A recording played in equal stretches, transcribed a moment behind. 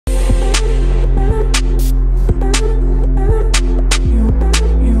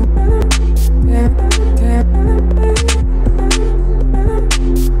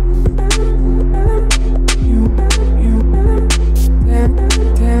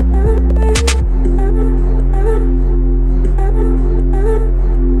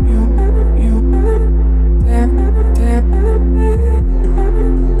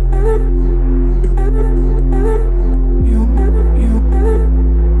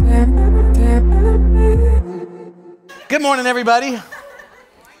Good morning, everybody.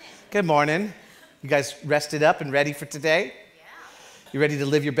 Good morning. You guys rested up and ready for today? You ready to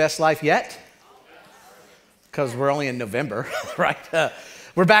live your best life yet? Because we're only in November, right?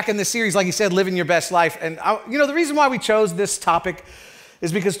 We're back in this series, like you said, living your best life. And the reason why we chose this topic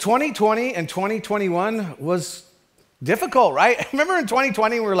is because 2020 and 2021 was difficult, right? Remember in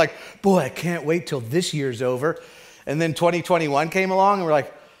 2020, we were like, boy, I can't wait till this year's over. And then 2021 came along and we're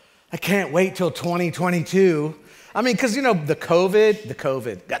like, I can't wait till 2022. I mean, because, the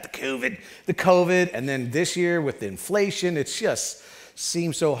COVID, and then this year with the inflation, it's just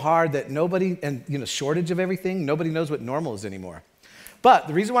seems so hard that nobody, and, shortage of everything, nobody knows what normal is anymore. But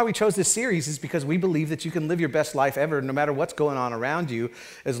the reason why we chose this series is because we believe that you can live your best life ever, no matter what's going on around you,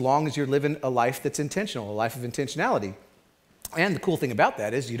 as long as you're living a life that's intentional, a life of intentionality. And the cool thing about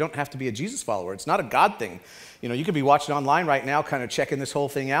that is you don't have to be a Jesus follower. It's not a God thing. You could be watching online right now, kind of checking this whole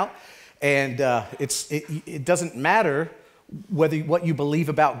thing out. And it doesn't matter what you believe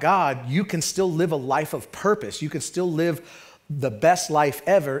about God. You can still live a life of purpose. You can still live the best life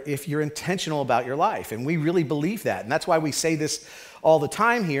ever if you're intentional about your life. And we really believe that. And that's why we say this all the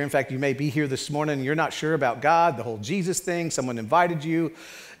time here. In fact, you may be here this morning and you're not sure about God, the whole Jesus thing. Someone invited you.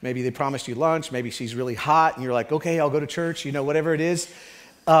 Maybe they promised you lunch. Maybe she's really hot and you're like, okay, I'll go to church, whatever it is.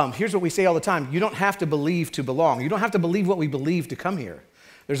 Here's what we say all the time. You don't have to believe to belong. You don't have to believe what we believe to come here.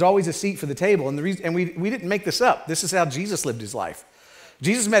 There's always a seat for the table. And we didn't make this up. This is how Jesus lived his life.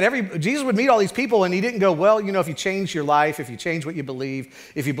 Jesus would meet all these people and he didn't go, well, if you change your life, if you change what you believe,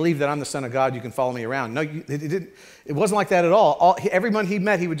 if you believe that I'm the Son of God, you can follow me around. No, it wasn't like that at all. Everyone he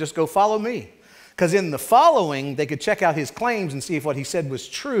met, he would just go, follow me. Because in the following, they could check out his claims and see if what he said was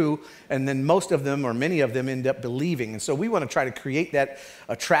true, and then most of them or many of them end up believing. And so we want to try to create that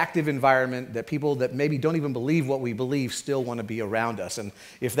attractive environment that people that maybe don't even believe what we believe still want to be around us. And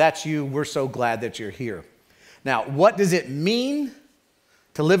if that's you, we're so glad that you're here. Now, what does it mean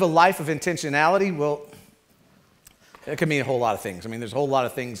to live a life of intentionality? Well, it can mean a whole lot of things. There's a whole lot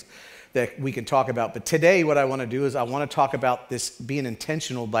of things that we can talk about. But today what I want to do is I want to talk about this being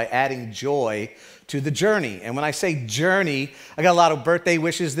intentional by adding joy to the journey. And when I say journey, I got a lot of birthday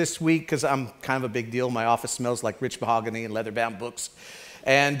wishes this week because I'm kind of a big deal. My office smells like rich mahogany and leather-bound books.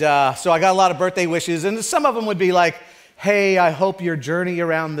 And so I got a lot of birthday wishes. And some of them would be like, hey, I hope your journey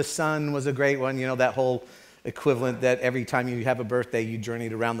around the sun was a great one. That whole equivalent that every time you have a birthday, you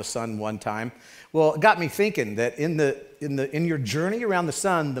journeyed around the sun one time. Well, it got me thinking that in your journey around the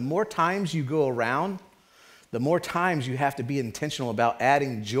sun, the more times you go around, the more times you have to be intentional about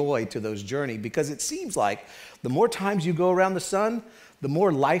adding joy to those journey, because it seems like the more times you go around the sun, the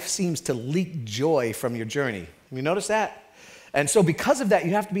more life seems to leak joy from your journey. You notice that? And so because of that,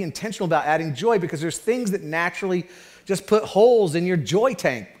 you have to be intentional about adding joy, because there's things that naturally just put holes in your joy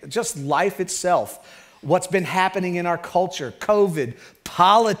tank, just life itself. What's been happening in our culture, COVID,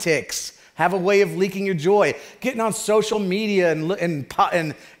 politics, have a way of leaking your joy. Getting on social media and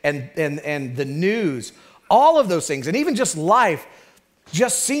the news, all of those things, and even just life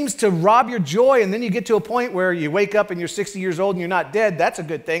just seems to rob your joy. And then you get to a point where you wake up and you're 60 years old and you're not dead. That's a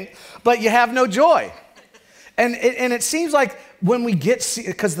good thing, but you have no joy. And it seems like when we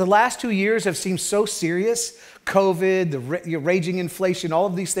because the last 2 years have seemed so serious, COVID, the raging inflation, all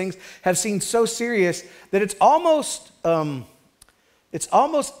of these things have seemed so serious that it's almost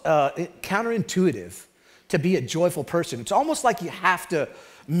counterintuitive to be a joyful person. It's almost like you have to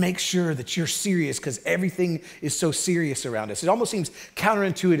make sure that you're serious because everything is so serious around us. It almost seems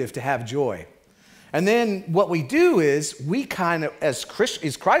counterintuitive to have joy. And then what we do is we kind of, as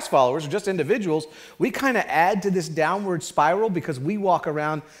Christ followers or just individuals, we kind of add to this downward spiral because we walk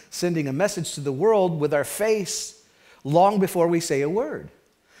around sending a message to the world with our face long before we say a word.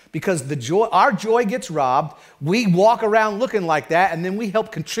 Because our joy gets robbed, we walk around looking like that, and then we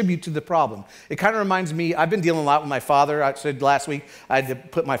help contribute to the problem. It kind of reminds me, I've been dealing a lot with my father. I said last week I had to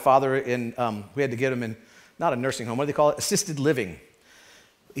put my father in, we had to get him in, not a nursing home, what do they call it? Assisted living.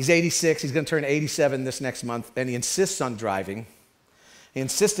 He's 86, he's going to turn 87 this next month, and he insists on driving. He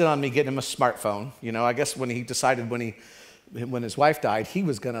insisted on me getting him a smartphone. I guess when he decided when his wife died, he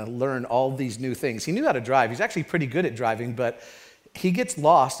was going to learn all these new things. He knew how to drive. He's actually pretty good at driving, but he gets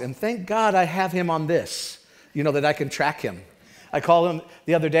lost, and thank God I have him on this, that I can track him. I called him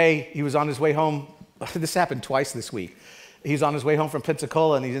the other day. He was on his way home. This happened twice this week. He's on his way home from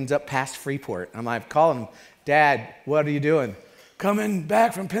Pensacola, and he ends up past Freeport. I'm like, calling him, Dad, what are you doing? Coming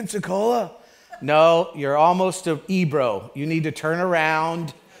back from Pensacola? No, you're almost to Ebro. You need to turn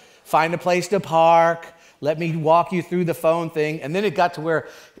around, find a place to park, let me walk you through the phone thing. And then it got to where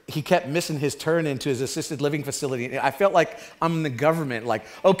he kept missing his turn into his assisted living facility. I felt like I'm in the government, like,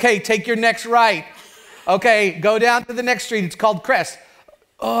 okay, take your next right. Okay, go down to the next street. It's called Crest.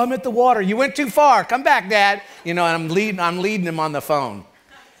 Oh, I'm at the water. You went too far. Come back, Dad. You know, and I'm leading him on the phone.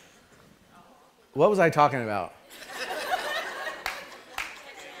 What was I talking about?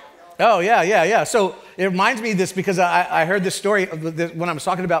 Oh, yeah. So it reminds me of this because I heard this story when I was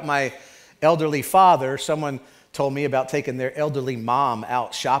talking about my elderly father. Someone told me about taking their elderly mom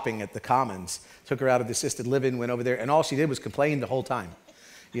out shopping at the Commons. Took her out of the assisted living, went over there, and all she did was complain the whole time.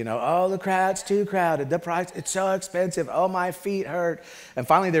 You know, oh, the crowd's too crowded. The price, it's so expensive. Oh, my feet hurt. And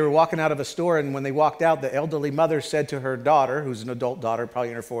finally, they were walking out of a store, and when they walked out, the elderly mother said to her daughter, who's an adult daughter, probably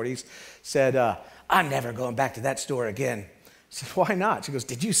in her 40s, said, I'm never going back to that store again. I said, why not? She goes,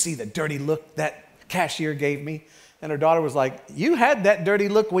 did you see the dirty look that cashier gave me? And her daughter was like, you had that dirty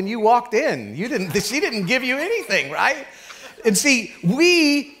look when you walked in. She didn't give you anything, right? And see,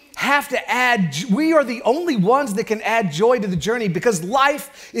 we are the only ones that can add joy to the journey because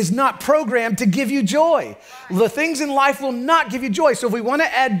life is not programmed to give you joy. The things in life will not give you joy. So if we want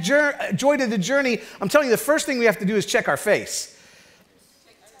to add joy to the journey, I'm telling you, the first thing we have to do is check our face.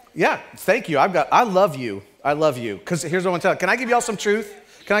 Yeah, thank you. I love you. I love you. Because here's what I want to tell you. Can I give y'all some truth?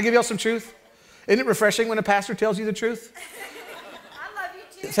 Can I give y'all some truth? Isn't it refreshing when a pastor tells you the truth? I love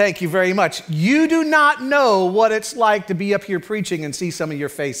you too. Thank you very much. You do not know what it's like to be up here preaching and see some of your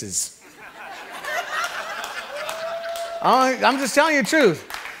faces. I'm just telling you the truth.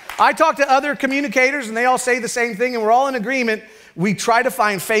 I talk to other communicators and they all say the same thing and we're all in agreement. We try to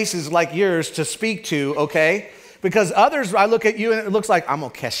find faces like yours to speak to, okay? Because others, I look at you and it looks like I'm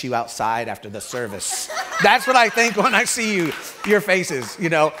going to catch you outside after the service. That's what I think when I see your faces, you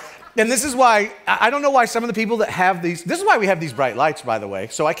know. And this is why, I don't know why some of the people that have this is why we have these bright lights, by the way,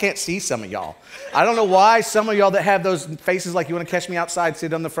 so I can't see some of y'all. I don't know why some of y'all that have those faces like you want to catch me outside,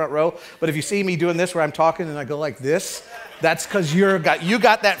 sit on the front row, but if you see me doing this where I'm talking and I go like this, that's because you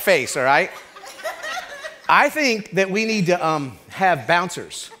got that face, all right? I think that we need to have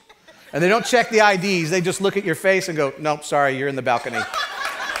bouncers. And they don't check the IDs, they just look at your face and go, nope, sorry, you're in the balcony,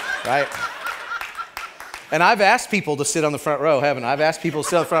 right? And I've asked people to sit on the front row, haven't I? I've asked people to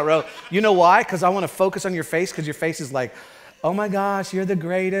sit on the front row. You know why? Because I want to focus on your face, because your face is like, oh my gosh, you're the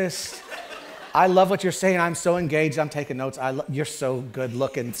greatest. I love what you're saying. I'm so engaged. I'm taking notes. You're so good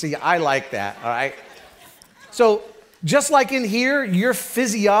looking. See, I like that, all right? So just like in here, your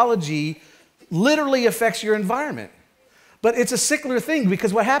physiology literally affects your environment. But it's a secular thing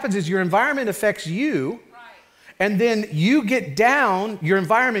because what happens is your environment affects you. And then you get down, your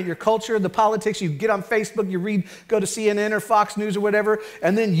environment, your culture, the politics, you get on Facebook, you go to CNN or Fox News or whatever,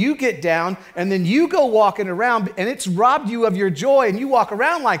 and then you get down, and then you go walking around, and it's robbed you of your joy, and you walk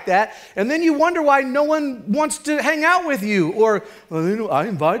around like that, and then you wonder why no one wants to hang out with you, or, well, I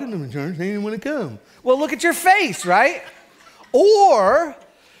invited them to church, they didn't want to come. Well, look at your face, right? Or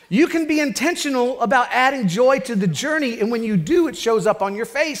you can be intentional about adding joy to the journey, and when you do, it shows up on your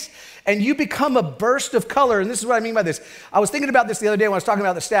face. And you become a burst of color. And this is what I mean by this. I was thinking about this the other day when I was talking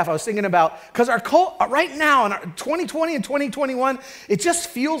about the staff. I was thinking about, because right now in our 2020 and 2021, it just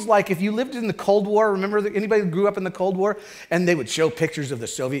feels like if you lived in the Cold War, remember anybody who grew up in the Cold War? And they would show pictures of the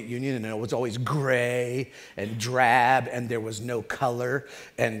Soviet Union and it was always gray and drab and there was no color.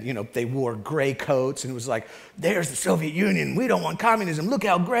 And, you know, they wore gray coats and it was like, there's the Soviet Union. We don't want communism. Look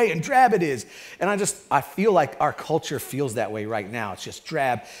how gray and drab it is. And I feel like our culture feels that way right now. It's just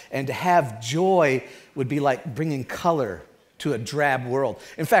drab. And to have joy would be like bringing color to a drab world.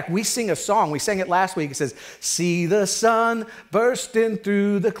 In fact, we sing a song. We sang it last week. It says, see the sun bursting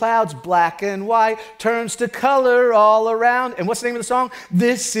through the clouds, black and white, turns to color all around. And what's the name of the song?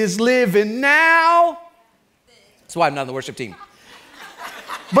 This is living now. That's why I'm not on the worship team.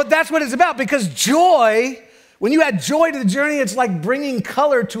 But that's what it's about, because joy, when you add joy to the journey, it's like bringing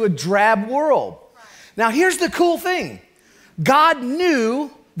color to a drab world. Now, here's the cool thing. God knew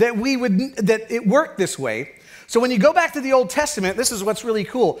that it worked this way. So when you go back to the Old Testament, this is what's really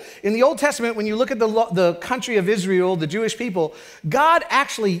cool. In the Old Testament, when you look at the country of Israel, the Jewish people, God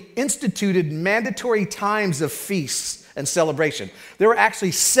actually instituted mandatory times of feasts and celebration. There were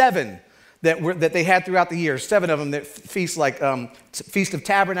actually 7 that they had throughout the year, 7 of them, that feasts like Feast of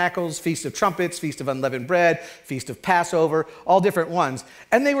Tabernacles, Feast of Trumpets, Feast of Unleavened Bread, Feast of Passover, all different ones.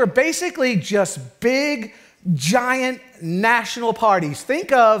 And they were basically just big, giant national parties.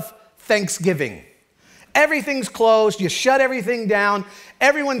 Think of Thanksgiving. Everything's closed. You shut everything down.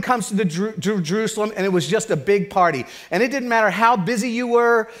 Everyone comes to the Jerusalem, and it was just a big party. And it didn't matter how busy you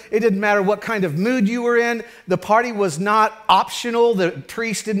were. It didn't matter what kind of mood you were in. The party was not optional. The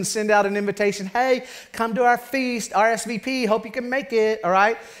priest didn't send out an invitation. Hey, come to our feast, RSVP. Hope you can make it, all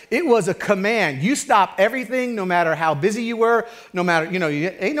right? It was a command. You stop everything, no matter how busy you were, no matter,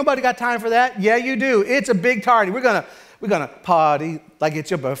 ain't nobody got time for that. Yeah, you do. It's a big party. We're gonna party like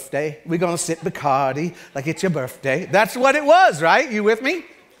it's your birthday. We're gonna sip Bacardi like it's your birthday. That's what it was, right? You with me?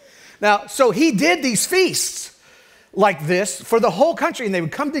 Now, so he did these feasts like this for the whole country, and they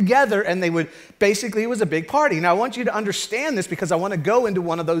would come together, and it was a big party. Now, I want you to understand this because I want to go into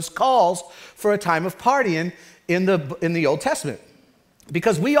one of those calls for a time of partying in the Old Testament.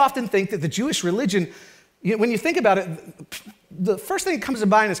 Because we often think that the Jewish religion, when you think about it, the first thing that comes to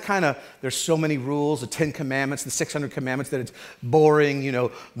mind is there's so many rules, the 10 Commandments, the 600 Commandments, that it's boring,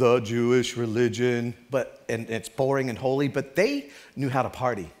 the Jewish religion, and it's boring and holy, but they knew how to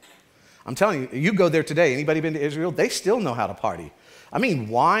party. I'm telling you, you go there today, anybody been to Israel? They still know how to party. I mean,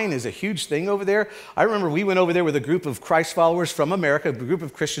 wine is a huge thing over there. I remember we went over there with a group of Christ followers from America, a group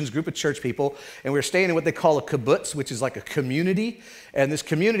of Christians, a group of church people, and we were staying in what they call a kibbutz, which is like a community. And this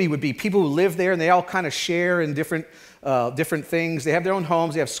community would be people who live there, and they all kind of share in different things. They have their own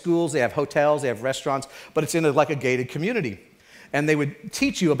homes, they have schools, they have hotels, they have restaurants, but it's in like a gated community. And they would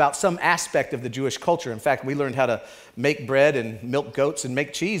teach you about some aspect of the Jewish culture. In fact, we learned how to make bread and milk goats and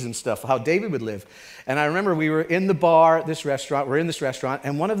make cheese and stuff, how David would live. And I remember we were in the bar at this restaurant,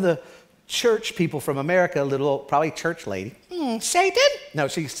 and one of the church people from America, a little, probably church lady, Satan? No,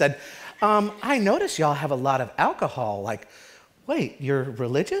 she said, I notice y'all have a lot of alcohol. Like, wait, you're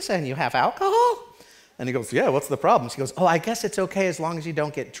religious and you have alcohol? And he goes, yeah, what's the problem? She goes, I guess it's okay as long as you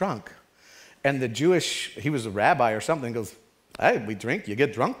don't get drunk. And the he was a rabbi or something, goes, hey, we drink, you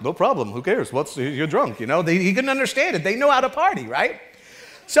get drunk, no problem. Who cares? You're drunk, He couldn't understand it. They know how to party, right?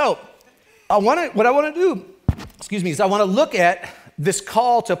 So what I want to do, is I want to look at this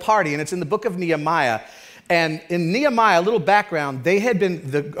call to party, and it's in the book of Nehemiah. And in Nehemiah, a little background, they had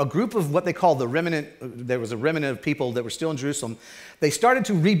been a group of what they call the remnant. There was a remnant of people that were still in Jerusalem. They started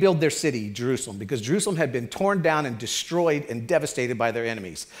to rebuild their city, Jerusalem, because Jerusalem had been torn down and destroyed and devastated by their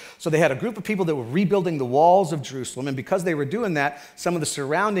enemies. So they had a group of people that were rebuilding the walls of Jerusalem. And because they were doing that, some of the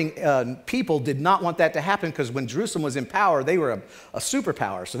surrounding people did not want that to happen, because when Jerusalem was in power, they were a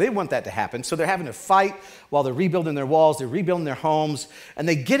superpower. So they didn't want that to happen. So they're having to fight while they're rebuilding their walls, they're rebuilding their homes, and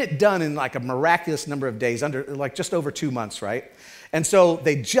they get it done in like a miraculous number of days, under like just over 2 months, right? And so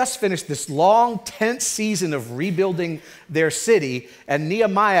they just finished this long, tense season of rebuilding their city, and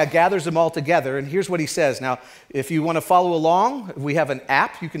Nehemiah gathers them all together, and here's what he says. Now, if you want to follow along, we have an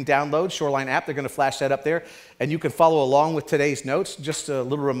app you can download, Shoreline app. They're going to flash that up there, and you can follow along with today's notes. Just a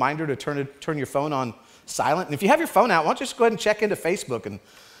little reminder to turn your phone on silent. And if you have your phone out, why don't you just go ahead and check into Facebook and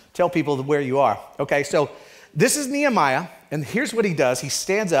tell people where you are. Okay, so this is Nehemiah, and here's what he does. He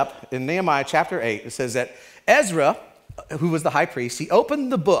stands up in Nehemiah chapter 8. It says that Ezra, who was the high priest, he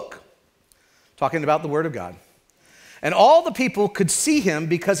opened the book, talking about the word of God. And all the people could see him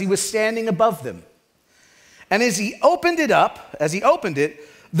because he was standing above them. And as he opened it,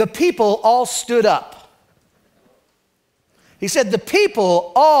 the people all stood up. He said, the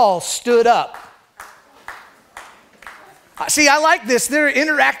people all stood up. See, I like this. They're an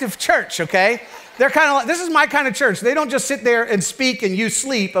interactive church, okay? They're kind of like, this is my kind of church. They don't just sit there and speak and you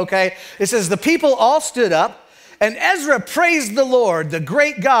sleep, okay? It says the people all stood up, and Ezra praised the Lord, the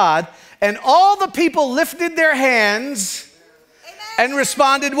great God, and all the people lifted their hands and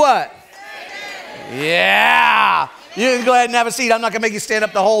responded what? Amen. Yeah. You can go ahead and have a seat. I'm not going to make you stand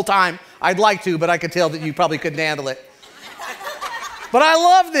up the whole time. I'd like to, but I could tell that you probably couldn't handle it. But I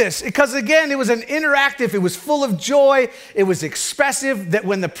love this because, again, it was an interactive. It was full of joy. It was expressive that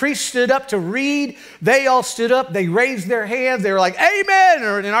when the priest stood up to read, they all stood up. They raised their hands. They were like, amen.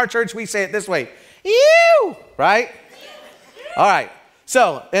 Or in our church, we say it this way, ew, right? All right.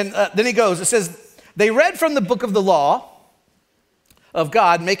 So, and then he goes, it says, they read from the book of the law of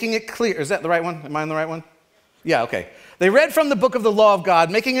God, making it clear. Is that the right one? Am I on the right one? Yeah, okay. They read from the book of the law of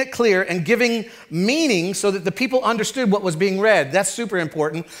God, making it clear and giving meaning so that the people understood what was being read. That's super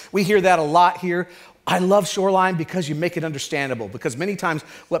important. We hear that a lot here. I love Shoreline because you make it understandable. Because many times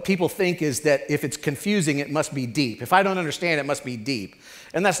what people think is that if it's confusing, it must be deep. If I don't understand, it must be deep.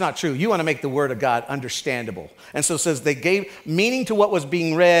 And that's not true. You want to make the word of God understandable. And so it says they gave meaning to what was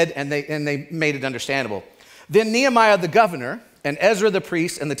being read and they made it understandable. Then Nehemiah the governor, and Ezra the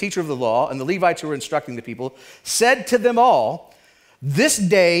priest and the teacher of the law and the Levites who were instructing the people said to them all, this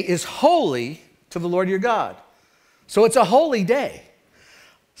day is holy to the Lord your God. So it's a holy day.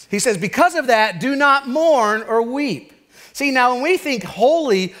 He says, because of that, do not mourn or weep. See, now when we think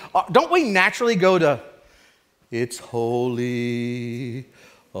holy, don't we naturally go to, it's holy,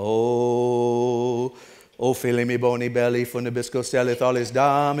 oh, fili mi boni belly, funibisco stellith all his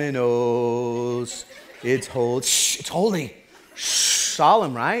dominoes. It's holy. Shh, it's holy. Shh,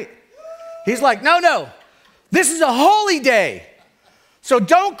 solemn, right? He's like, no, this is a holy day. So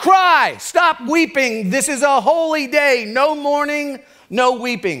don't cry. Stop weeping. This is a holy day. No mourning, no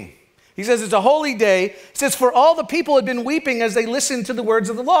weeping. He says it's a holy day. He says, for all the people had been weeping as they listened to the words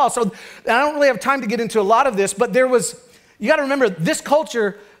of the law. So I don't really have time to get into a lot of this, but you got to remember, this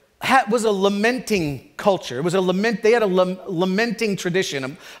culture was a lamenting culture. It was a lament. They had a lamenting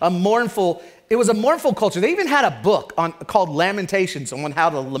tradition, a mournful. It was a mournful culture. They even had a book called Lamentations on how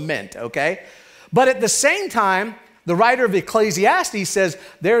to lament, okay? But at the same time, the writer of Ecclesiastes says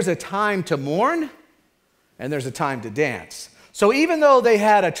there's a time to mourn and there's a time to dance. So even though they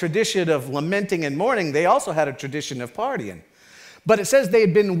had a tradition of lamenting and mourning, they also had a tradition of partying. But it says they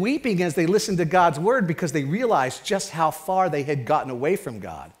had been weeping as they listened to God's word because they realized just how far they had gotten away from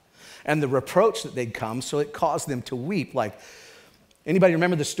God and the reproach that they'd come, so it caused them to weep. Like, anybody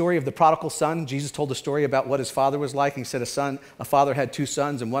remember the story of the prodigal son? Jesus told a story about what his father was like. He said a father had two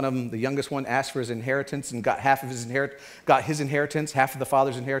sons, and one of them, the youngest one, asked for his inheritance and got his inheritance, half of the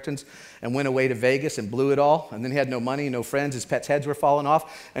father's inheritance, and went away to Vegas and blew it all. And then he had no money, no friends. His pets' heads were falling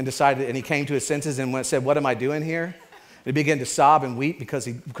off, and he came to his senses and said, "What am I doing here?" And he began to sob and weep because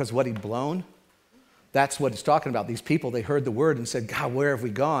of what he'd blown. That's what it's talking about. These people, they heard the word and said, God, where have we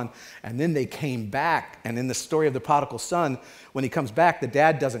gone? And then they came back. And in the story of the prodigal son, when he comes back, the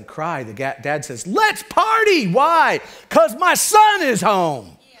dad doesn't cry. The dad says, let's party. Why? Because my son is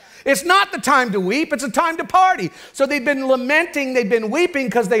home. Yeah. It's not the time to weep. It's a time to party. So they've been lamenting. They've been weeping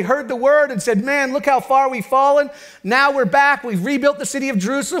because they heard the word and said, man, look how far we've fallen. Now we're back. We've rebuilt the city of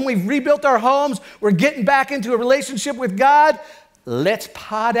Jerusalem. We've rebuilt our homes. We're getting back into a relationship with God. Let's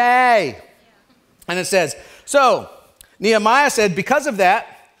party. And it says, so Nehemiah said, because of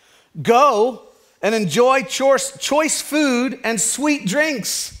that, go and enjoy choice food and sweet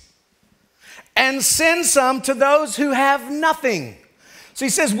drinks and send some to those who have nothing. So he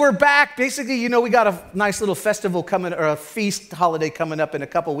says, we're back. Basically, we got a nice little festival coming, or a feast holiday coming up in a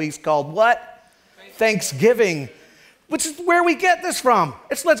couple weeks called what? Thanksgiving, which is where we get this from.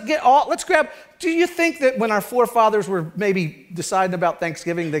 Let's grab. Do you think that when our forefathers were maybe deciding about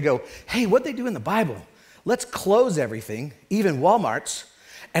Thanksgiving, they go, hey, what'd they do in the Bible? Let's close everything, even Walmart's,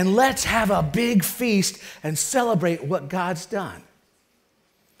 and let's have a big feast and celebrate what God's done.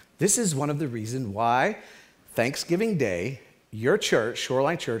 This is one of the reasons why Thanksgiving Day, your church,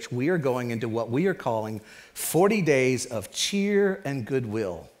 Shoreline Church, we are going into what we are calling 40 days of cheer and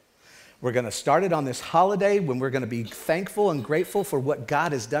goodwill. We're going to start it on this holiday when we're going to be thankful and grateful for what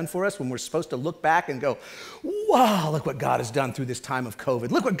God has done for us, when we're supposed to look back and go, wow, look what God has done through this time of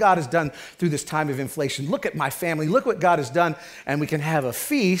COVID. Look what God has done through this time of inflation. Look at my family. Look what God has done. And we can have a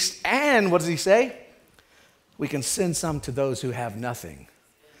feast. And what does he say? We can send some to those who have nothing.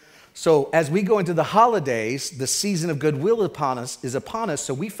 So as we go into the holidays, the season of goodwill is upon us.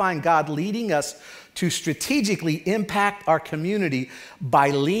 So we find God leading us to strategically impact our community by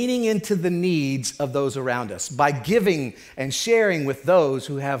leaning into the needs of those around us, by giving and sharing with those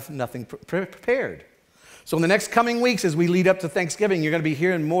who have nothing prepared. So in the next coming weeks, as we lead up to Thanksgiving, you're going to be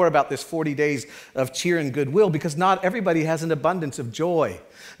hearing more about this 40 days of cheer and goodwill, because not everybody has an abundance of joy.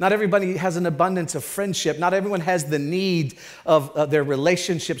 Not everybody has an abundance of friendship. Not everyone has the need of their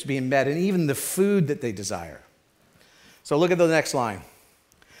relationships being met and even the food that they desire. So look at the next line.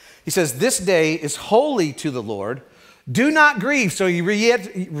 He says, this day is holy to the Lord. Do not grieve. So he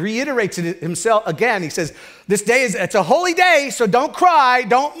reiterates it himself again. He says, it's a holy day, so don't cry,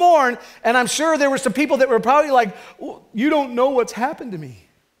 don't mourn. And I'm sure there were some people that were probably like, well, you don't know what's happened to me.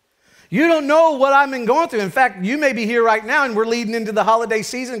 You don't know what I've been going through. In fact, you may be here right now and we're leading into the holiday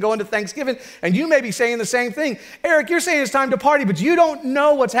season, going to Thanksgiving, and you may be saying the same thing. Eric, you're saying it's time to party, but you don't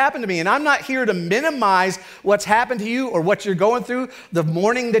know what's happened to me. And I'm not here to minimize what's happened to you or what you're going through, the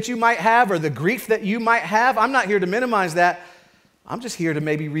mourning that you might have or the grief that you might have. I'm not here to minimize that. I'm just here to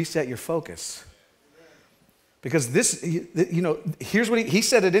maybe reset your focus. Because this, here's what he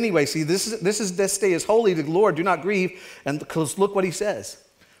said it anyway. See, this day is holy to the Lord. Do not grieve. And because look what he says.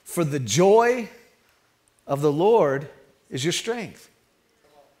 For the joy of the Lord is your strength.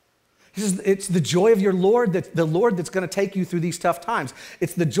 He says it's the joy of your Lord, that's going to take you through these tough times.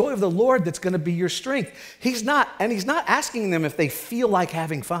 It's the joy of the Lord that's going to be your strength. He's not asking them if they feel like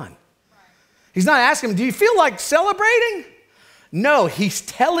having fun. He's not asking them, do you feel like celebrating? No, he's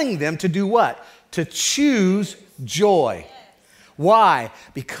telling them to do what? To choose joy. Why?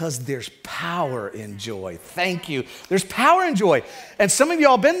 Because there's power in joy. Thank you. There's power in joy. And some of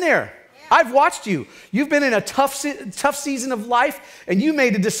y'all been there. I've watched you. You've been in a tough season of life, and you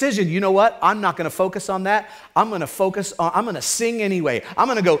made a decision. You know what? I'm not going to focus on that. I'm going to sing anyway. I'm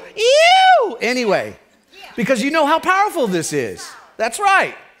going to go, ew, anyway. Because you know how powerful this is. That's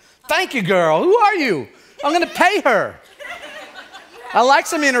right. Thank you, girl. Who are you? I'm going to pay her. I like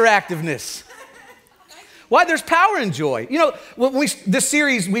some interactiveness. Why? There's power in joy. You know, this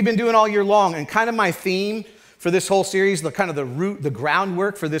series we've been doing all year long, and kind of my theme for this whole series, the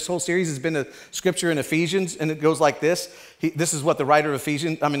groundwork for this whole series has been a scripture in Ephesians, and it goes like this. This is what the writer of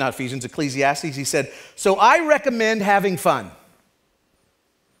Ecclesiastes, he said, so I recommend having fun.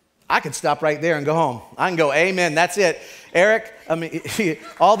 I could stop right there and go home. I can go, amen, that's it. Eric,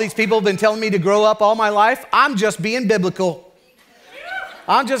 all these people have been telling me to grow up all my life. I'm just being biblical.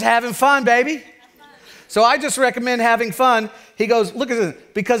 I'm just having fun, baby. So I just recommend having fun. He goes, look at this,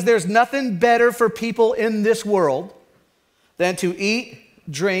 because there's nothing better for people in this world than to eat,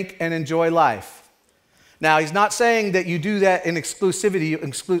 drink, and enjoy life. Now, he's not saying that you do that in exclusivity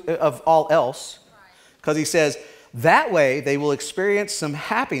of all else, because he says, that way they will experience some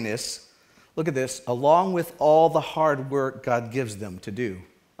happiness, look at this, along with all the hard work God gives them to do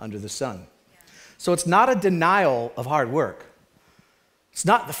under the sun. So it's not a denial of hard work.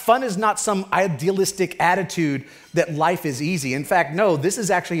 The fun is not some idealistic attitude that life is easy. In fact, no, this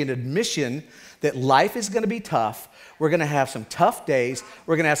is actually an admission that life is going to be tough. We're going to have some tough days.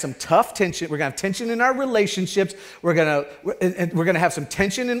 We're going to have some tough tension. We're going to have tension in our relationships. We're going to have some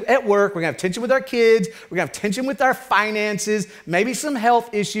tension at work. We're going to have tension with our kids. We're going to have tension with our finances, maybe some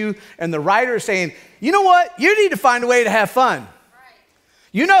health issue. And the writer is saying, you know what? You need to find a way to have fun. Right.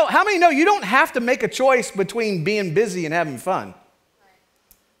 You know, how many know you don't have to make a choice between being busy and having fun?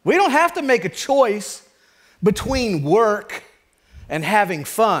 We don't have to make a choice between work and having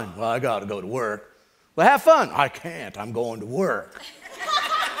fun. Well, I got to go to work. Well, have fun. I can't. I'm going to work.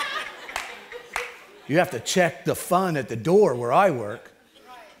 You have to check the fun at the door where I work.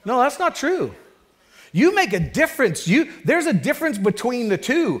 No, that's not true. You make a difference. There's a difference between the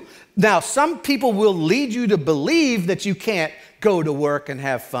two. Now, some people will lead you to believe that you can't go to work and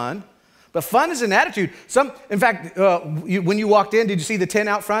have fun. But fun is an attitude. In fact, when you walked in, did you see the tent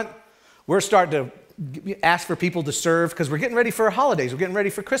out front? We're starting to ask for people to serve because we're getting ready for holidays. We're getting ready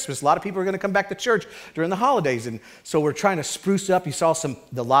for Christmas. A lot of people are going to come back to church during the holidays. And so we're trying to spruce up. You saw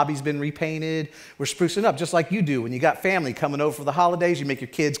the lobby's been repainted. We're sprucing up just like you do. When you got family coming over for the holidays, you make your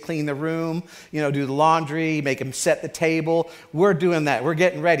kids clean the room, do the laundry, make them set the table. We're doing that. We're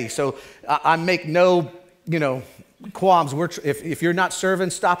getting ready. So I make no, qualms. If you're not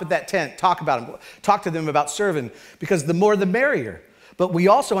serving, stop at that tent. Talk about them. Talk to them about serving, because the more the merrier. But we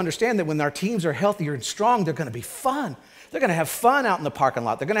also understand that when our teams are healthier and strong, they're going to be fun. They're going to have fun out in the parking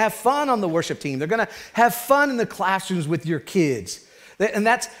lot. They're going to have fun on the worship team. They're going to have fun in the classrooms with your kids. And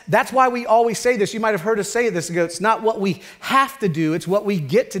that's why we always say this. You might have heard us say this. It's not what we have to do, it's what we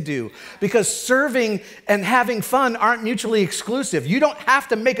get to do. Because serving and having fun aren't mutually exclusive. You don't have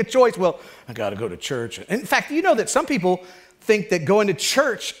to make a choice. Well, I got to go to church. In fact, you know that some people think that going to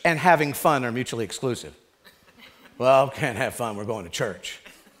church and having fun are mutually exclusive. Well, we can't have fun. We're going to church.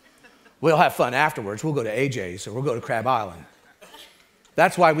 We'll have fun afterwards. We'll go to AJ's or we'll go to Crab Island.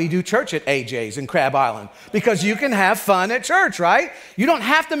 That's why we do church at AJ's in Crab Island, because you can have fun at church, right? You don't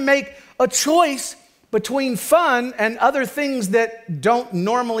have to make a choice between fun and other things that don't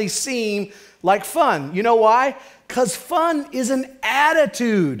normally seem like fun. You know why? Because fun is an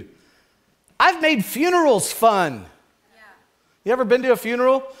attitude. I've made funerals fun. Yeah. You ever been to a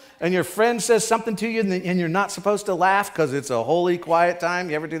funeral and your friend says something to you and you're not supposed to laugh because it's a holy, quiet time?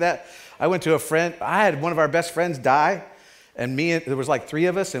 You ever do that? I had one of our best friends die. And there was like 3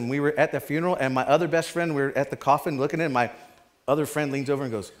 of us, and we were at the funeral, and my other best friend, we were at the coffin looking at it, and my other friend leans over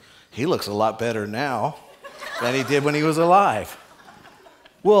and goes, he looks a lot better now than he did when he was alive.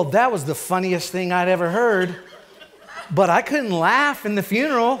 Well, that was the funniest thing I'd ever heard, but I couldn't laugh in the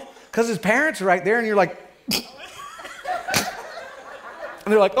funeral because his parents are right there, and you're like, and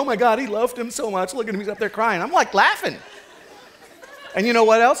they're like, oh my God, he loved him so much. Look at him, he's up there crying. I'm like laughing. And you know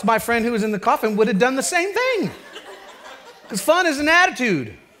what else? My friend who was in the coffin would have done the same thing. Because fun is an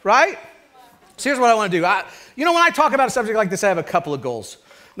attitude, right? So here's what I want to do. When I talk about a subject like this, I have a couple of goals.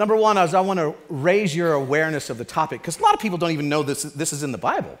 Number one is I want to raise your awareness of the topic, because a lot of people don't even know this is in the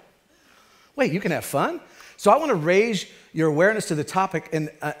Bible. Wait, you can have fun? So I want to raise your awareness to the topic and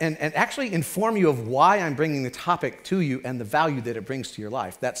actually inform you of why I'm bringing the topic to you and the value that it brings to your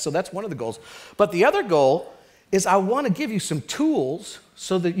life. That's one of the goals. But the other goal is I want to give you some tools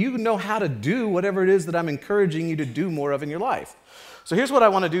so that you know how to do whatever it is that I'm encouraging you to do more of in your life. So here's what I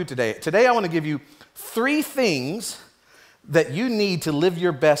want to do today. Today I want to give you 3 things that you need to live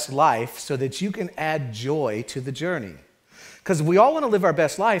your best life so that you can add joy to the journey. Because we all want to live our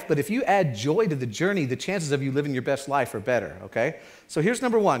best life, but if you add joy to the journey, the chances of you living your best life are better, okay? So here's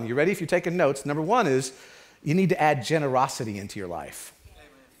number 1. You ready if you're taking notes? Number 1 is you need to add generosity into your life.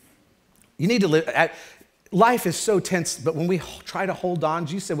 You need to live. Life is so tense, but when we try to hold on,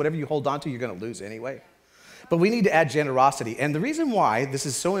 Jesus said whatever you hold on to, you're going to lose anyway. But we need to add generosity. And the reason why this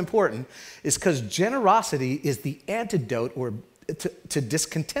is so important is because generosity is the antidote to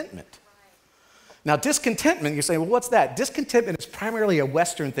discontentment. Now, discontentment, you say, well, what's that? Discontentment is primarily a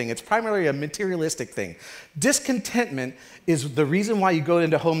Western thing. It's primarily a materialistic thing. Discontentment is the reason why you go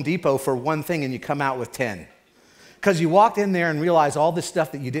into Home Depot for one thing and you come out with 10. Because you walked in there and realized all this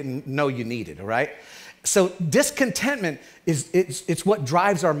stuff that you didn't know you needed, all right? So discontentment it's what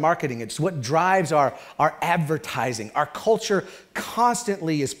drives our marketing. It's what drives our advertising. Our culture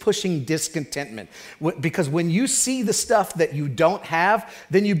constantly is pushing discontentment. Because when you see the stuff that you don't have,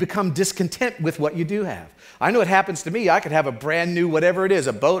 then you become discontent with what you do have. I know it happens to me. I could have a brand new whatever it is,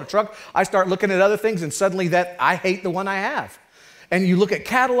 a boat, a truck. I start looking at other things and suddenly I hate the one I have. And you look at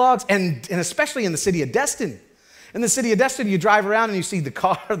catalogs and especially in the city of Destin. In the city of Destin, you drive around and you see the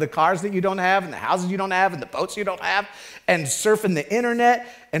cars that you don't have, and the houses you don't have, and the boats you don't have, and surfing the internet,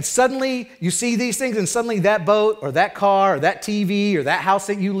 and suddenly you see these things, and suddenly that boat or that car or that TV or that house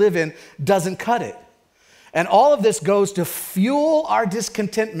that you live in doesn't cut it. And all of this goes to fuel our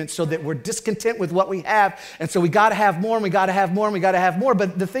discontentment so that we're discontent with what we have, and so we got to have more, and we got to have more, and we got to have more,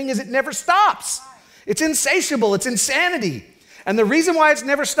 but the thing is it never stops. It's insatiable. It's insanity. And the reason why it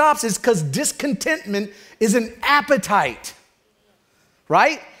never stops is because discontentment is an appetite,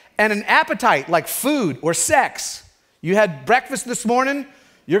 right? And an appetite like food or sex. You had breakfast this morning,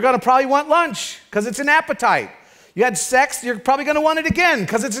 you're going to probably want lunch because it's an appetite. You had sex, you're probably going to want it again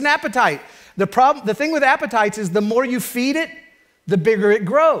because it's an appetite. The thing with appetites is the more you feed it, the bigger it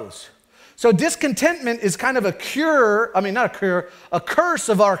grows. So discontentment is kind of a curse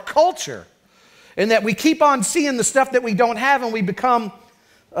of our culture. In that we keep on seeing the stuff that we don't have and we become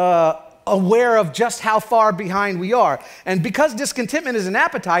aware of just how far behind we are. And because discontentment is an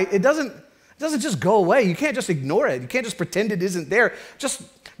appetite, it doesn't just go away. You can't just ignore it. You can't just pretend it isn't there. Just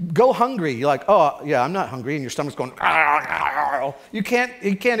go hungry. You're like, oh, yeah, I'm not hungry. And your stomach's going, you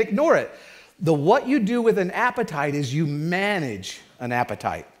can't ignore it. What you do with an appetite is you manage an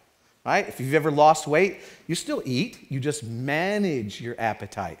appetite, right? If you've ever lost weight, you still eat. You just manage your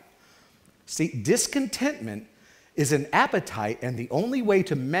appetite. See, discontentment is an appetite, and the only way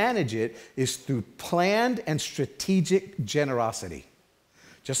to manage it is through planned and strategic generosity.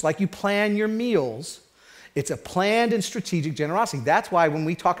 Just like you plan your meals, it's a planned and strategic generosity. That's why when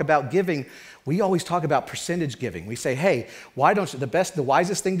we talk about giving, we always talk about percentage giving. We say, hey, why don't you, the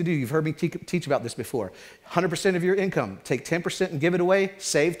wisest thing to do, you've heard me teach about this before, 100% of your income, take 10% and give it away,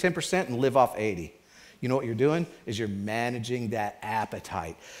 save 10% and live off 80%. You know what you're doing is you're managing that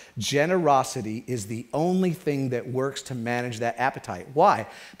appetite. Generosity is the only thing that works to manage that appetite. Why?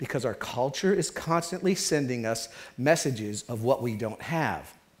 Because our culture is constantly sending us messages of what we don't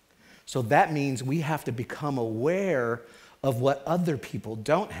have. So that means we have to become aware of what other people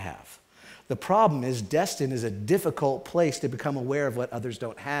don't have. The problem is Destin is a difficult place to become aware of what others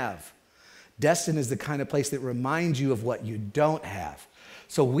don't have. Destin is the kind of place that reminds you of what you don't have.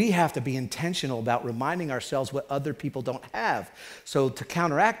 So we have to be intentional about reminding ourselves what other people don't have. So to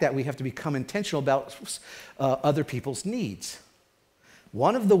counteract that, we have to become intentional about other people's needs.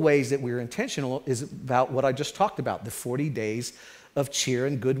 One of the ways that we're intentional is about what I just talked about, the 40 days of cheer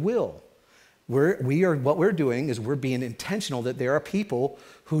and goodwill. What we're doing is we're being intentional that there are people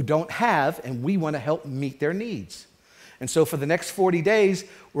who don't have, and we want to help meet their needs. And so for the next 40 days,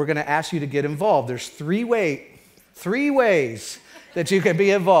 we're going to ask you to get involved. There's three ways that you can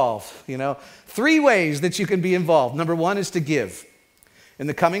be involved, 3 ways that you can be involved. Number 1 is to give. In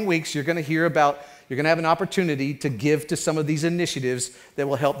the coming weeks, you're going to have an opportunity to give to some of these initiatives that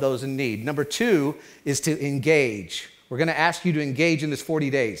will help those in need. Number 2 is to engage. We're going to ask you to engage in this 40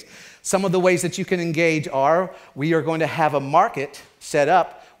 days. Some of the ways that you can engage are, we are going to have a market set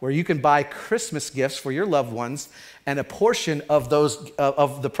up where you can buy Christmas gifts for your loved ones, and a portion of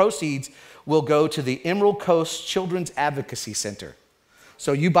the proceeds will go to the Emerald Coast Children's Advocacy Center.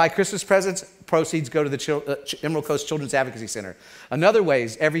 So you buy Christmas presents, proceeds go to the Emerald Coast Children's Advocacy Center. Another way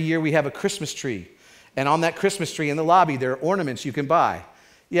is every year we have a Christmas tree. And on that Christmas tree in the lobby, there are ornaments you can buy.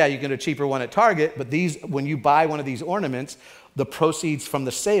 Yeah, you can get a cheaper one at Target, but when you buy one of these ornaments, The proceeds from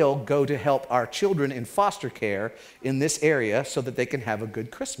the sale go to help our children in foster care in this area so that they can have a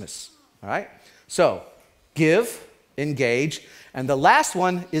good Christmas. All right? So, give, engage, and the last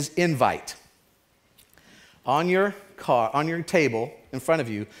one is invite. On your table in front of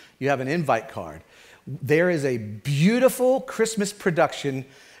you, you have an invite card. There is a beautiful Christmas production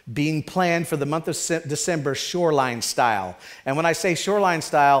being planned for the month of December, Shoreline style. And when I say Shoreline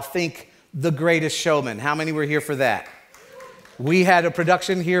style, think The Greatest Showman. How many were here for that? We had a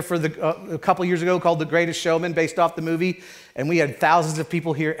production here for a couple years ago called The Greatest Showman, based off the movie, and we had thousands of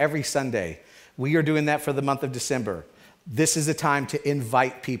people here every Sunday. We are doing that for the month of December. This is a time to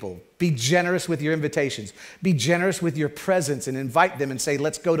invite people. Be generous with your invitations. Be generous with your presence and invite them and say,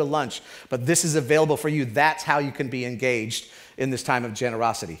 let's go to lunch. But this is available for you. That's how you can be engaged in this time of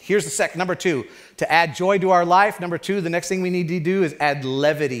generosity. Here's the number 2, to add joy to our life. Number 2, the next thing we need to do is add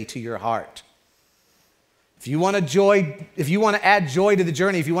levity to your heart. If you want to add joy to the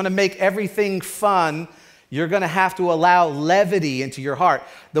journey, if you want to make everything fun, you're going to have to allow levity into your heart.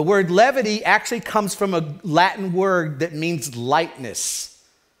 The word levity actually comes from a Latin word that means lightness.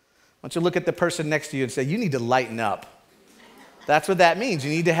 I want you to look at the person next to you and say, you need to lighten up. That's what that means.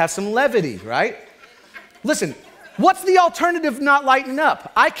 You need to have some levity, right? Listen, what's the alternative not lightening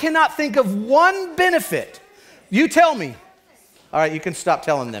up? I cannot think of one benefit. You tell me. All right, you can stop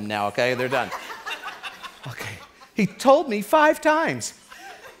telling them now, okay? They're done. Okay. He told me 5 times.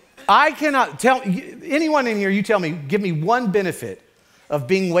 I cannot tell anyone in here, you tell me, give me one benefit of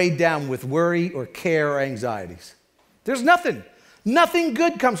being weighed down with worry or care or anxieties. There's nothing. Nothing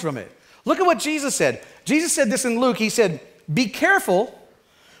good comes from it. Look at what Jesus said. Jesus said this in Luke. He said, be careful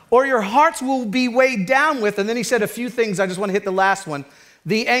or your hearts will be weighed down with, and then he said a few things. I just want to hit the last one,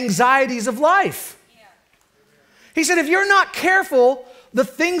 the anxieties of life. Yeah. He said, if you're not careful, the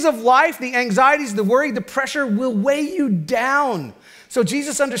things of life, the anxieties, the worry, the pressure will weigh you down. So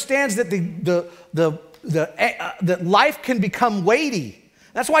Jesus understands that that life can become weighty.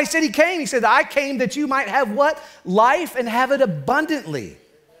 That's why he said he came. He said, I came that you might have what? Life, and have it abundantly.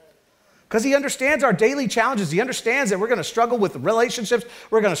 Because he understands our daily challenges. He understands that we're going to struggle with relationships.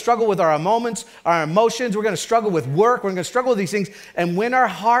 We're going to struggle with our moments, our emotions. We're going to struggle with work. We're going to struggle with these things. And when our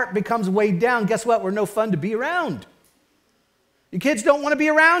heart becomes weighed down, guess what? We're no fun to be around. Your kids don't want to be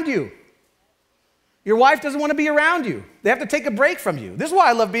around you. Your wife doesn't want to be around you. They have to take a break from you. This is why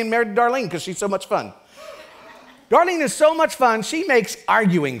I love being married to Darlene, because she's so much fun. Darlene is so much fun, she makes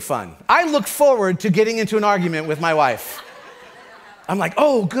arguing fun. I look forward to getting into an argument with my wife. I'm like,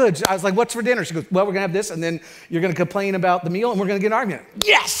 oh, good. I was like, what's for dinner? She goes, well, we're going to have this, and then you're going to complain about the meal, and we're going to get an argument.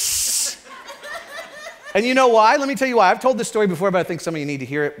 Yes! And you know why? Let me tell you why. I've told this story before, but I think some of you need to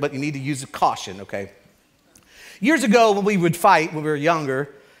hear it, but you need to use caution, okay? Years ago, when we would fight, when we were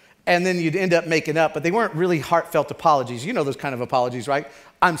younger, and then you'd end up making up, but they weren't really heartfelt apologies. You know those kind of apologies, right?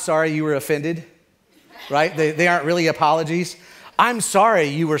 I'm sorry you were offended, right? They aren't really apologies. I'm sorry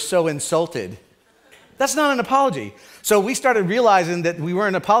you were so insulted. That's not an apology. So we started realizing that we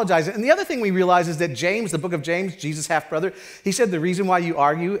weren't apologizing. And the other thing we realized is that James, the book of James, Jesus' half-brother, he said the reason why you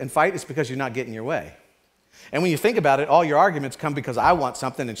argue and fight is because you're not getting your way. And when you think about it, all your arguments come because I want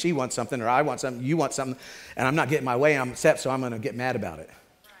something and she wants something, or I want something, you want something, and I'm not getting my way and I'm upset, so I'm going to get mad about it.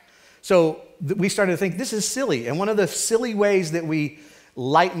 So we started to think, this is silly. And one of the silly ways that we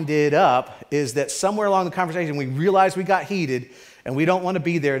lightened it up is that somewhere along the conversation, we realized we got heated and we don't want to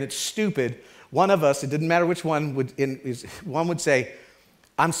be there and it's stupid. One of us, it didn't matter which one, one would say,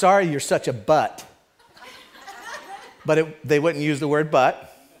 I'm sorry you're such a butt. But they wouldn't use the word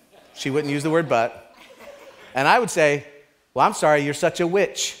but. She wouldn't use the word but. And I would say, well, I'm sorry you're such a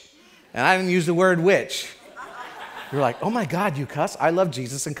witch. And I didn't use the word witch. You're like, oh my God, you cuss? I love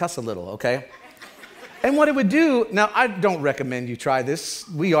Jesus and cuss a little, okay? And what it would do, now I don't recommend you try this.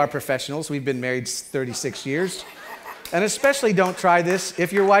 We are professionals. We've been married 36 years. And especially don't try this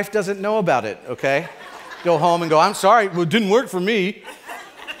if your wife doesn't know about it, okay? Go home and go, I'm sorry, well, it didn't work for me.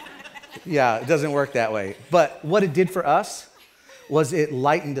 Yeah, it doesn't work that way. But what it did for us was it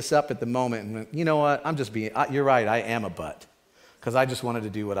lightened us up at the moment. And went, you know what, you're right, I am a butt. Because I just wanted to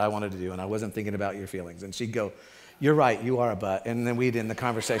do what I wanted to do and I wasn't thinking about your feelings. And she'd go, you're right, you are a butt. And then we'd end the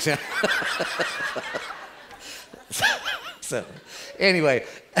conversation. So anyway,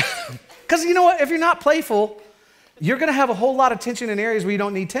 because you know what, if you're not playful, you're going to have a whole lot of tension in areas where you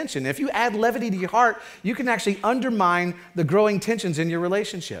don't need tension. If you add levity to your heart, you can actually undermine the growing tensions in your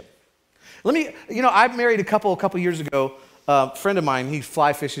relationship. I married a couple years ago. A friend of mine, he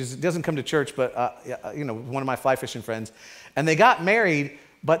fly fishes. Doesn't come to church, but one of my fly fishing friends. And they got married,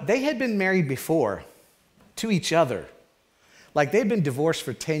 but they had been married before to each other. Like they'd been divorced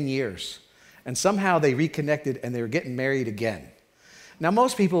for 10 years. And somehow they reconnected and they were getting married again. Now,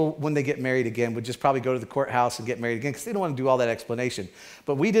 most people, when they get married again, would just probably go to the courthouse and get married again because they don't want to do all that explanation.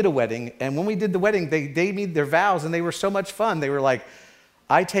 But we did a wedding, and when we did the wedding, they made their vows, and they were so much fun. They were like,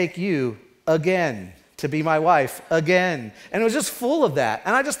 I take you again to be my wife again. And it was just full of that.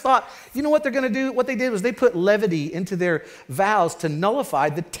 And I just thought, you know what they're going to do? What they did was they put levity into their vows to nullify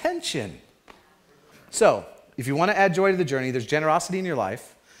the tension. So, if you want to add joy to the journey, there's generosity in your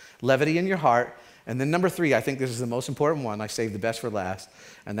life, levity in your heart, and then number 3, I think this is the most important one. I saved the best for last,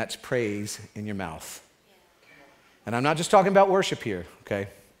 and that's praise in your mouth. And I'm not just talking about worship here, okay?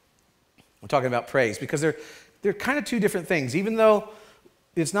 I'm talking about praise because they're kind of two different things. Even though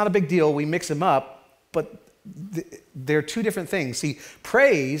it's not a big deal, we mix them up, but they're two different things. See,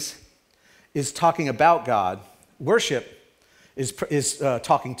 praise is talking about God. Worship is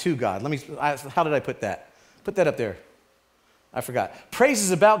talking to God. How did I put that? Put that up there. I forgot. Praise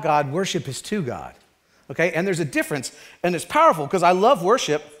is about God. Worship is to God. Okay? And there's a difference, and it's powerful because I love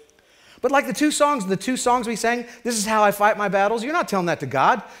worship. But like the two songs we sang, this is how I fight my battles. You're not telling that to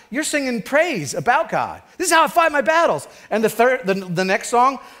God. You're singing praise about God. This is how I fight my battles. And the next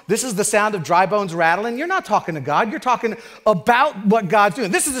song, this is the sound of dry bones rattling. You're not talking to God. You're talking about what God's doing.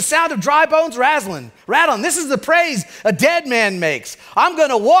 This is the sound of dry bones rattling. This is the praise a dead man makes. I'm going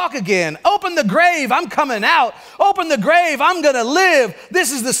to walk again. Open the grave. I'm coming out. Open the grave. I'm going to live.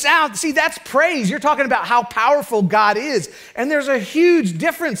 This is the sound. See, that's praise. You're talking about how powerful God is. And there's a huge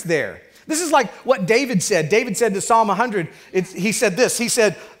difference there. This is like what David said. David said to Psalm 100, he said this. He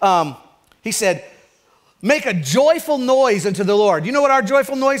said, make a joyful noise unto the Lord. You know what our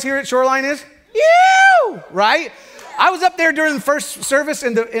joyful noise here at Shoreline is? You, right? I was up there during the first service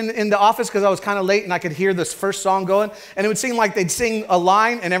in the office because I was kind of late and I could hear this first song going. And it would seem like they'd sing a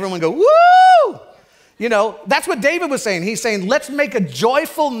line and everyone would go, woo! You know, that's what David was saying. He's saying, let's make a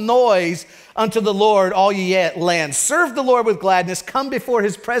joyful noise unto the Lord, all ye lands. Serve the Lord with gladness. Come before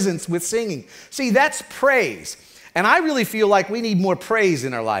his presence with singing. See, that's praise. And I really feel like we need more praise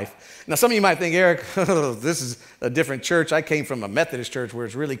in our life. Now, some of you might think, Eric, this is a different church. I came from a Methodist church where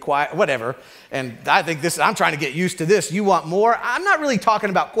it's really quiet, whatever. And I think I'm trying to get used to this. You want more? I'm not really talking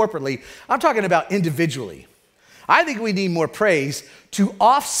about corporately. I'm talking about individually. I think we need more praise to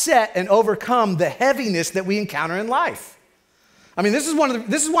offset and overcome the heaviness that we encounter in life. I mean, this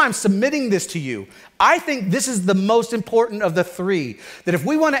is why I'm submitting this to you. I think this is the most important of the 3. That if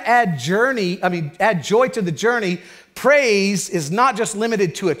we want to add joy to the journey, praise is not just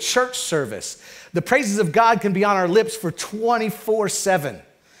limited to a church service. The praises of God can be on our lips for 24/7.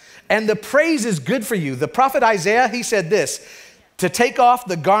 And the praise is good for you. The prophet Isaiah, he said this, to take off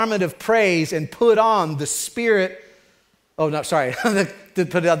the garment of praise and put on the spirit, to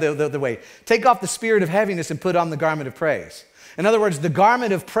put it out the other way. Take off the spirit of heaviness and put on the garment of praise. In other words, the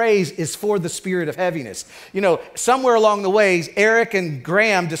garment of praise is for the spirit of heaviness. You know, somewhere along the ways, Eric and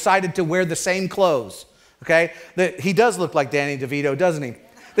Graham decided to wear the same clothes, okay? He does look like Danny DeVito, doesn't he?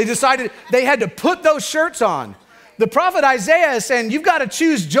 They decided they had to put those shirts on. The prophet Isaiah is saying, you've got to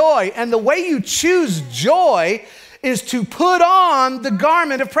choose joy, and the way you choose joy is to put on the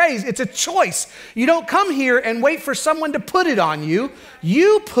garment of praise. It's a choice. You don't come here and wait for someone to put it on you.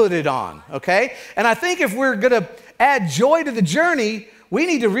 You put it on, okay? And I think if we're going to add joy to the journey, we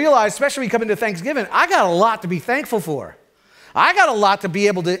need to realize, especially when we come into Thanksgiving, I got a lot to be thankful for. I got a lot to be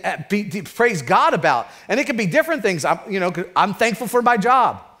able to praise God about. And it can be different things. I'm thankful for my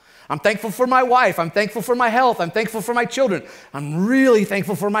job. I'm thankful for my wife. I'm thankful for my health. I'm thankful for my children. I'm really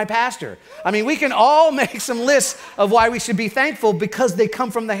thankful for my pastor. I mean, we can all make some lists of why we should be thankful because they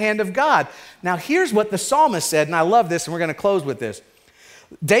come from the hand of God. Now, here's what the psalmist said, and I love this, and we're going to close with this.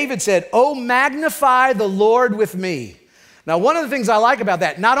 David said, "Oh, magnify the Lord with me." Now, one of the things I like about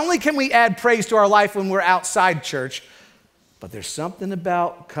that, not only can we add praise to our life when we're outside church, but there's something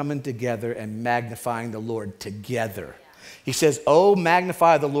about coming together and magnifying the Lord together. He says, "Oh,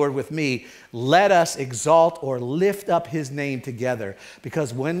 magnify the Lord with me. Let us exalt or lift up his name together."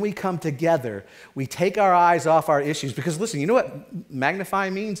 Because when we come together, we take our eyes off our issues. Because listen, you know what magnify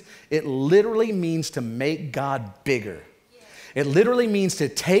means? It literally means to make God bigger. It literally means to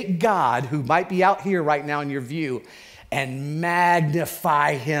take God, who might be out here right now in your view, and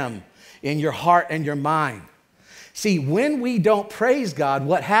magnify him in your heart and your mind. See, when we don't praise God,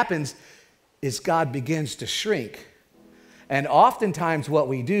 what happens is God begins to shrink. And oftentimes what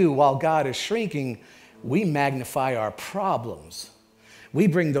we do while God is shrinking, we magnify our problems. We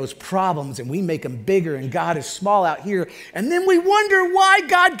bring those problems and we make them bigger, and God is small out here. And then we wonder why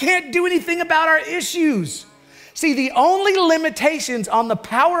God can't do anything about our issues. See, the only limitations on the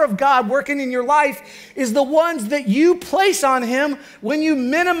power of God working in your life is the ones that you place on him when you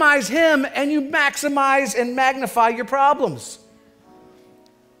minimize him and you maximize and magnify your problems.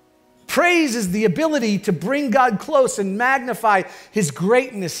 Praise is the ability to bring God close and magnify his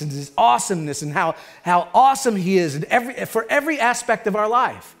greatness and his awesomeness and how awesome he is for every aspect of our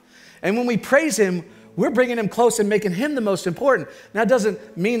life. And when we praise him, we're bringing him close and making him the most important. Now, it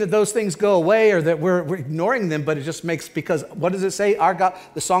doesn't mean that those things go away or that we're ignoring them, but it just makes, because what does it say? Our God,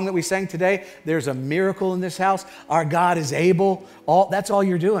 the song that we sang today, there's a miracle in this house. Our God is able. That's all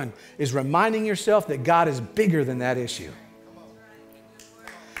you're doing is reminding yourself that God is bigger than that issue.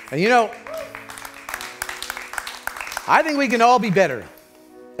 And you know, I think we can all be better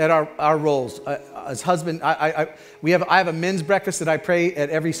at our roles. As husband, I have a men's breakfast that I pray at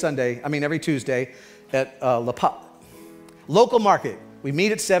every Tuesday at local market. We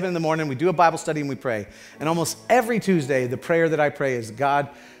meet at 7 in the morning, we do a Bible study and we pray. And almost every Tuesday, the prayer that I pray is, God,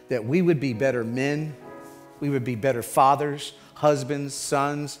 that we would be better men, we would be better fathers, husbands,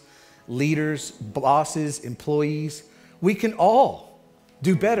 sons, leaders, bosses, employees. We can all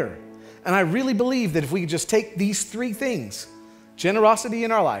do better. And I really believe that if we could just take these three things, generosity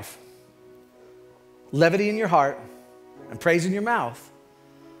in our life, levity in your heart, and praise in your mouth,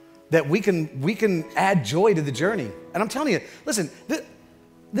 that we can add joy to the journey. And I'm telling you, listen,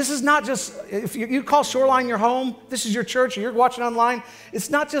 this is not just, if you call Shoreline your home, this is your church, or you're watching online, it's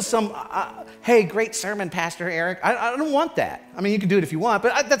not just some, hey, great sermon, Pastor Eric. I don't want that. I mean, you can do it if you want,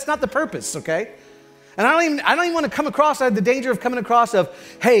 but that's not the purpose, okay? And I don't even want to come across, I have the danger of coming across of,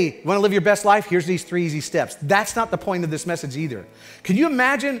 hey, you want to live your best life? Here's these 3 easy steps. That's not the point of this message either. Can you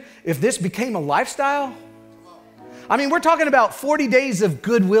imagine if this became a lifestyle? I mean, we're talking about 40 days of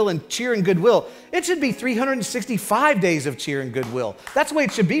goodwill and cheer and goodwill. It should be 365 days of cheer and goodwill. That's the way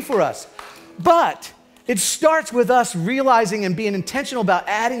it should be for us. But it starts with us realizing and being intentional about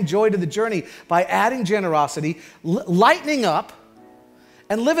adding joy to the journey by adding generosity, lightening up,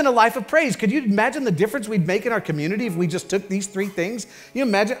 and living a life of praise. Could you imagine the difference we'd make in our community if we just took these 3 things? You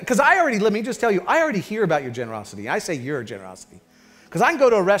imagine, because let me just tell you, I already hear about your generosity. I say your generosity. Because I can go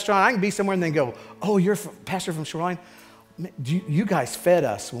to a restaurant, I can be somewhere and then go, oh, you're pastor from Shoreline? You guys fed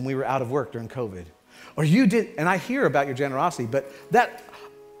us when we were out of work during COVID. Or you did, and I hear about your generosity, but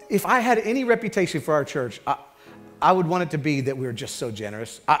if I had any reputation for our church, I would want it to be that we're just so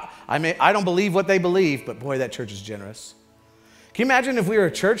generous. I don't believe what they believe, but boy, that church is generous. Can you imagine if we were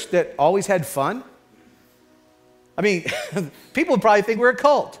a church that always had fun? I mean, people would probably think we're a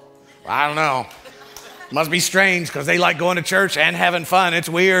cult. I don't know. Must be strange because they like going to church and having fun. It's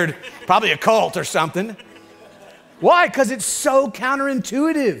weird. Probably a cult or something. Why? Because it's so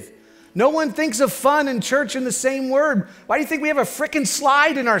counterintuitive. No one thinks of fun and church in the same word. Why do you think we have a frickin'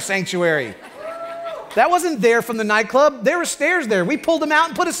 slide in our sanctuary? That wasn't there from the nightclub. There were stairs there. We pulled them out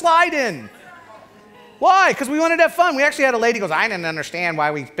and put a slide in. Why? Because we wanted to have fun. We actually had a lady who goes, I didn't understand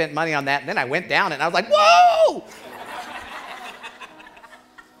why we spent money on that. And then I went down and I was like, whoa!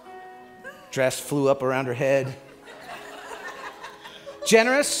 Dress flew up around her head.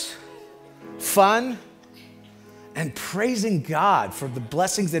 Generous, fun, and praising God for the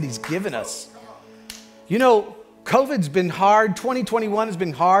blessings that he's given us. You know, COVID's been hard. 2021 has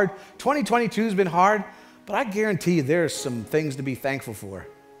been hard. 2022 has been hard. But I guarantee you there's some things to be thankful for.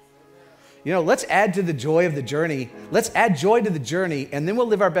 You know, let's add to the joy of the journey. Let's add joy to the journey, and then we'll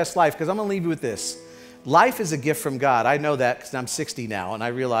live our best life, because I'm going to leave you with this. Life is a gift from God. I know that because I'm 60 now, and I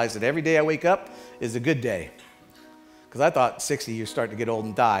realize that every day I wake up is a good day. Because I thought 60, you're starting to get old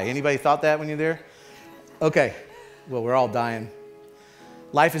and die. Anybody thought that when you're there? Okay, well, we're all dying.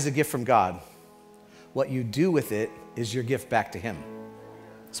 Life is a gift from God. What you do with it is your gift back to him.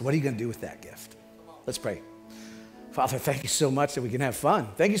 So what are you going to do with that gift? Let's pray. Father, thank you so much that we can have fun.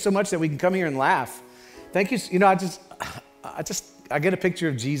 Thank you so much that we can come here and laugh. Thank you. You know, I get a picture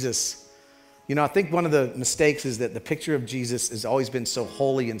of Jesus. You know, I think one of the mistakes is that the picture of Jesus has always been so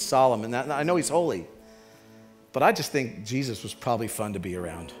holy and solemn. And I know he's holy, but I just think Jesus was probably fun to be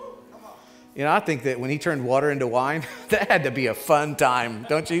around. You know, I think that when he turned water into wine, that had to be a fun time,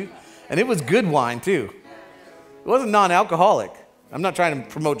 don't you? And it was good wine too. It wasn't non-alcoholic. I'm not trying to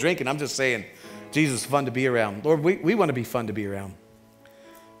promote drinking. I'm just saying Jesus is fun to be around. Lord, we want to be fun to be around.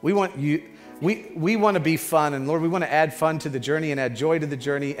 We want to be fun, and Lord, we want to add fun to the journey and add joy to the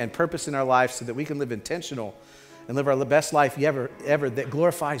journey and purpose in our life so that we can live intentional and live our best life ever that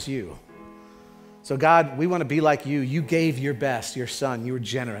glorifies you. So God, we want to be like you. You gave your best, your son. You were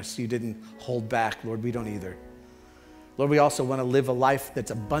generous. You didn't hold back. Lord, we don't either. Lord, we also want to live a life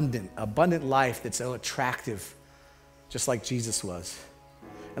that's abundant life that's so attractive, just like Jesus was.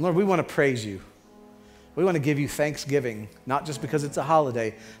 And Lord, we want to praise you. We want to give you thanksgiving, not just because it's a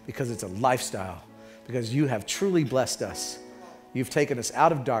holiday, because it's a lifestyle, because you have truly blessed us. You've taken us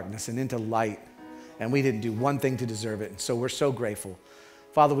out of darkness and into light, and we didn't do one thing to deserve it. And so we're so grateful.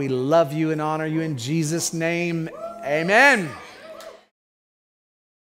 Father, we love you and honor you in Jesus' name. Amen.